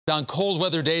On cold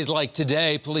weather days like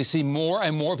today, police see more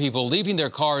and more people leaving their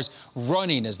cars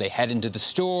running as they head into the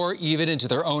store, even into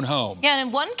their own home. Yeah, and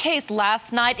in one case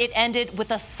last night, it ended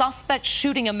with a suspect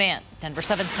shooting a man. Denver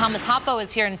 7's Thomas Hoppo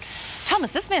is here. And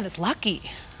Thomas, this man is lucky.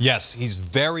 Yes, he's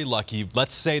very lucky.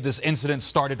 Let's say this incident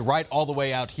started right all the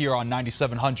way out here on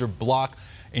 9700 block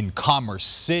in Commerce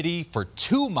City. For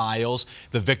 2 miles,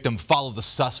 the victim followed the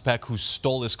suspect who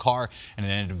stole his car and it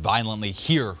ended violently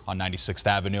here on 96th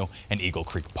Avenue and Eagle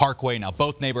Creek Parkway. Now,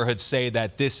 both neighborhoods say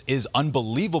that this is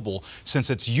unbelievable since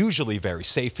it's usually very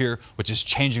safe here, which is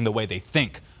changing the way they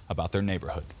think about their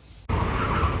neighborhood.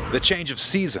 The change of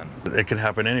season. It can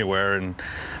happen anywhere, and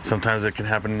sometimes it can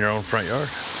happen in your own front yard.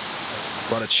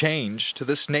 Brought a change to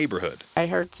this neighborhood. I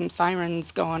heard some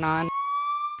sirens going on.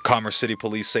 Commerce City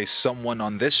police say someone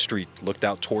on this street looked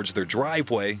out towards their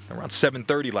driveway around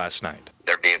 7:30 last night.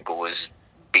 Their vehicle was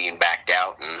being backed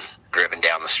out and driven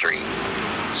down the street.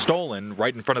 Stolen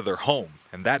right in front of their home,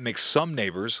 and that makes some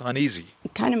neighbors uneasy.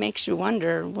 It kind of makes you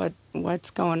wonder what's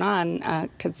going on,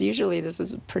 because usually this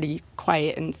is a pretty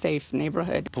quiet and safe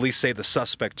neighborhood. Police say the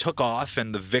suspect took off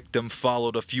and the victim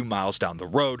followed a few miles down the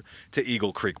road to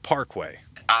Eagle Creek Parkway.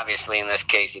 Obviously, in this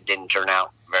case, it didn't turn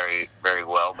out very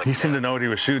well. But He seemed to know what he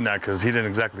was shooting at because he didn't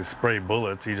exactly spray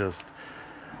bullets. He just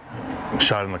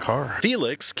shot in the car.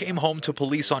 Felix came home to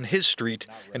police on his street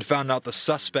and found out the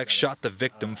suspect shot the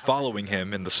victim following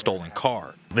him in the stolen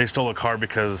car. They stole a car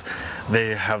because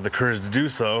they have the courage to do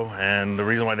so, and the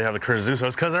reason why they have the courage to do so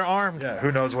is because they're armed. Yeah,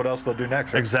 who knows what else they'll do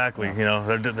next, right? Exactly. You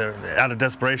know, they're out of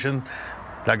desperation.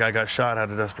 That guy got shot out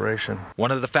of desperation.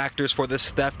 One of the factors for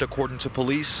this theft, according to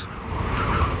police,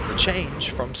 the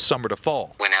change from summer to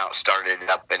fall. Went out, started it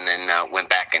up, and then went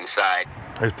back inside.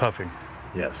 He was puffing.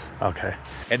 Yes. Okay.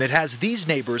 And it has these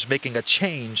neighbors making a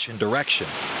change in direction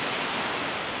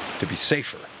to be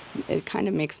safer. It kind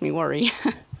of makes me worry.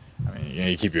 I mean,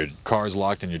 you keep your cars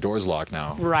locked and your doors locked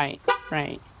now. Right.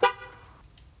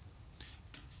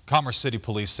 Commerce City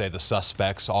police say the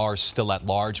suspects are still at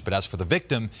large, but as for the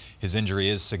victim, his injury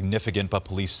is significant, but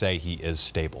police say he is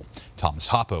stable. Thomas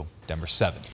Hoppo, Denver 7.